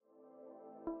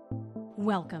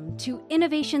Welcome to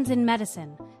Innovations in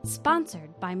Medicine,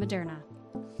 sponsored by Moderna.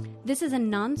 This is a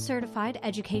non-certified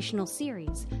educational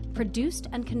series produced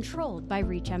and controlled by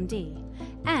ReachMD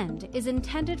and is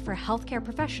intended for healthcare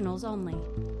professionals only.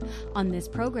 On this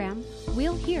program,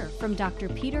 we'll hear from Dr.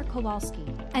 Piotr Kowalski,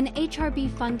 an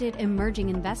HRB-funded emerging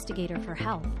investigator for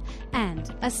health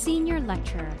and a senior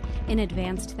lecturer in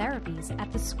advanced therapies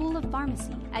at the School of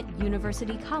Pharmacy at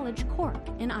University College Cork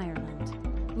in Ireland.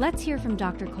 Let's hear from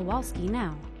Dr. Kowalski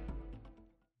now.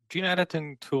 Gene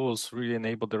editing tools really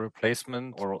enable the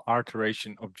replacement or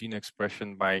alteration of gene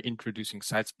expression by introducing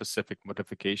site-specific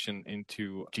modification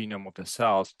into genome of the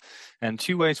cells. And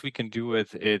two ways we can do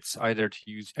it, it's either to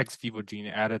use ex vivo gene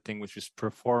editing, which is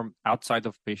performed outside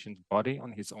of patient's body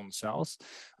on his own cells,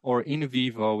 or in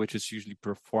vivo, which is usually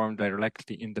performed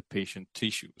directly in the patient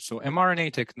tissue. So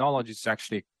mRNA technology is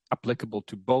actually applicable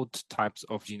to both types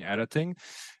of gene editing.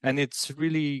 And it's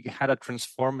really had a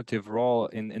transformative role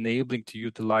in enabling to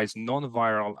utilize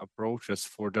non-viral approaches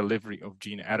for delivery of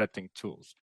gene editing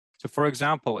tools. So for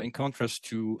example, in contrast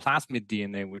to plasmid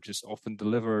DNA, which is often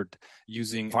delivered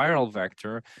using viral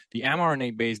vector, the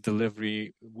mRNA-based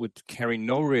delivery would carry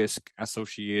no risk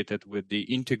associated with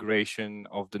the integration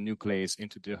of the nuclease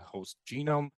into the host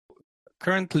genome.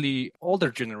 Currently,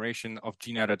 older generation of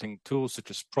gene editing tools,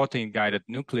 such as protein-guided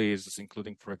nucleases,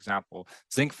 including, for example,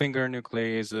 zinc finger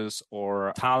nucleases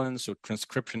or TALEN, so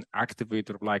transcription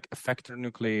activator-like effector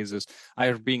nucleases,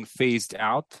 are being phased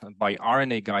out by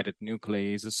RNA-guided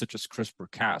nucleases, such as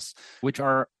CRISPR-Cas, which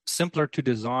are simpler to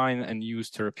design and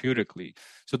use therapeutically.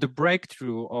 So the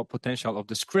breakthrough or potential of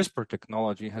this CRISPR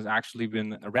technology has actually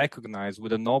been recognized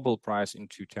with a Nobel Prize in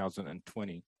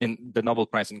 2020, in the Nobel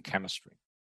Prize in Chemistry.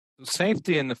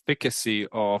 Safety and efficacy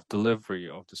of delivery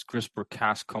of this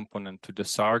CRISPR-Cas component to the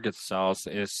target cells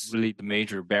is really the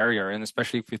major barrier. And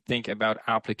especially if you think about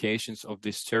applications of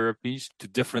these therapies to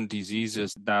different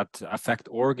diseases that affect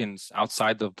organs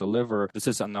outside of the liver, this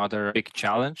is another big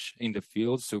challenge in the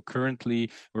field. So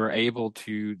currently, we're able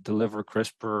to deliver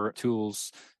CRISPR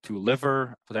tools to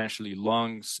liver, potentially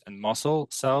lungs and muscle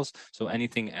cells. So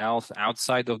anything else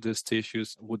outside of these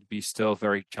tissues would be still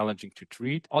very challenging to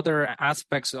treat. Other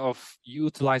aspects of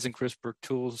utilizing CRISPR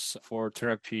tools for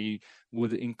therapy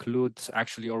would include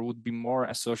actually, or would be more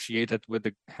associated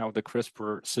with how the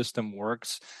CRISPR system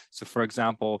works. So for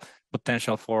example,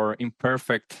 potential for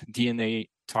imperfect DNA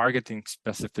targeting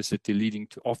specificity leading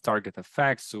to off-target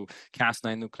effects. So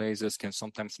Cas9 nucleases can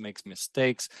sometimes make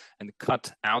mistakes and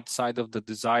cut outside of the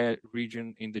desired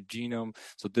region in the genome.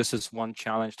 So this is one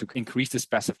challenge, to increase the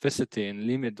specificity and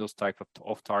limit those type of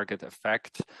off-target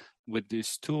effect with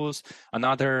these tools.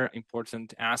 Another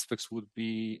important aspects would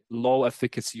be low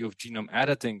efficacy of genome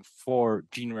editing for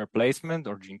gene replacement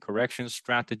or gene correction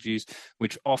strategies,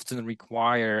 which often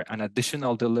require an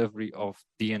additional delivery of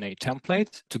DNA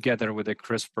template together with a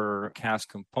CRISPR-Cas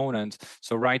component.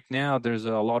 So right now, there's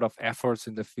a lot of efforts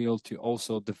in the field to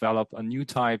also develop a new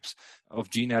types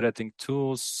of gene editing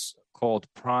tools called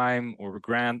prime or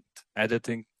grant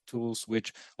editing tools,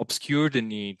 which obscure the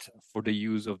need for the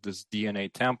use of this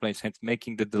DNA templates, hence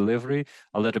making the delivery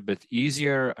a little bit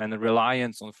easier and a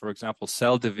reliance on, for example,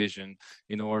 cell division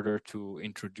in order to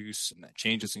introduce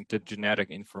changes into genetic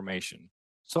information.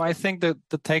 So I think that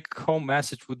the take-home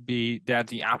message would be that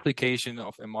the application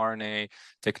of mRNA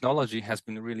technology has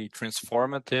been really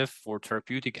transformative for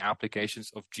therapeutic applications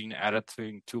of gene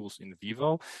editing tools in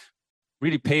vivo,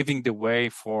 really paving the way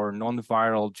for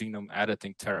non-viral genome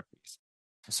editing therapies.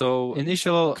 So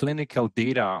initial clinical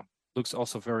data looks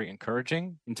also very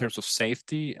encouraging in terms of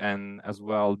safety and as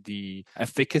well the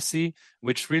efficacy,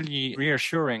 which really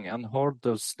reassuring and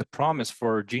holds the promise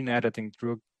for gene editing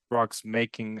drugs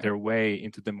making their way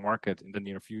into the market in the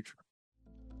near future.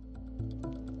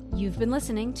 You've been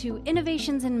listening to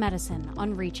Innovations in Medicine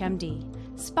on ReachMD,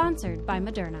 sponsored by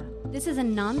Moderna. This is a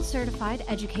non-certified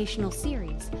educational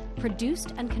series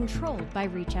produced and controlled by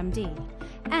ReachMD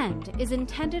and is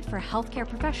intended for healthcare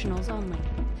professionals only.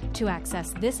 To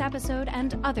access this episode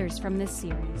and others from this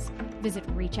series, visit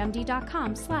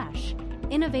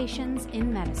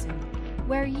reachmd.com/innovationsinmedicine,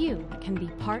 where you can be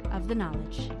part of the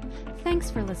knowledge. Thanks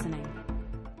for listening.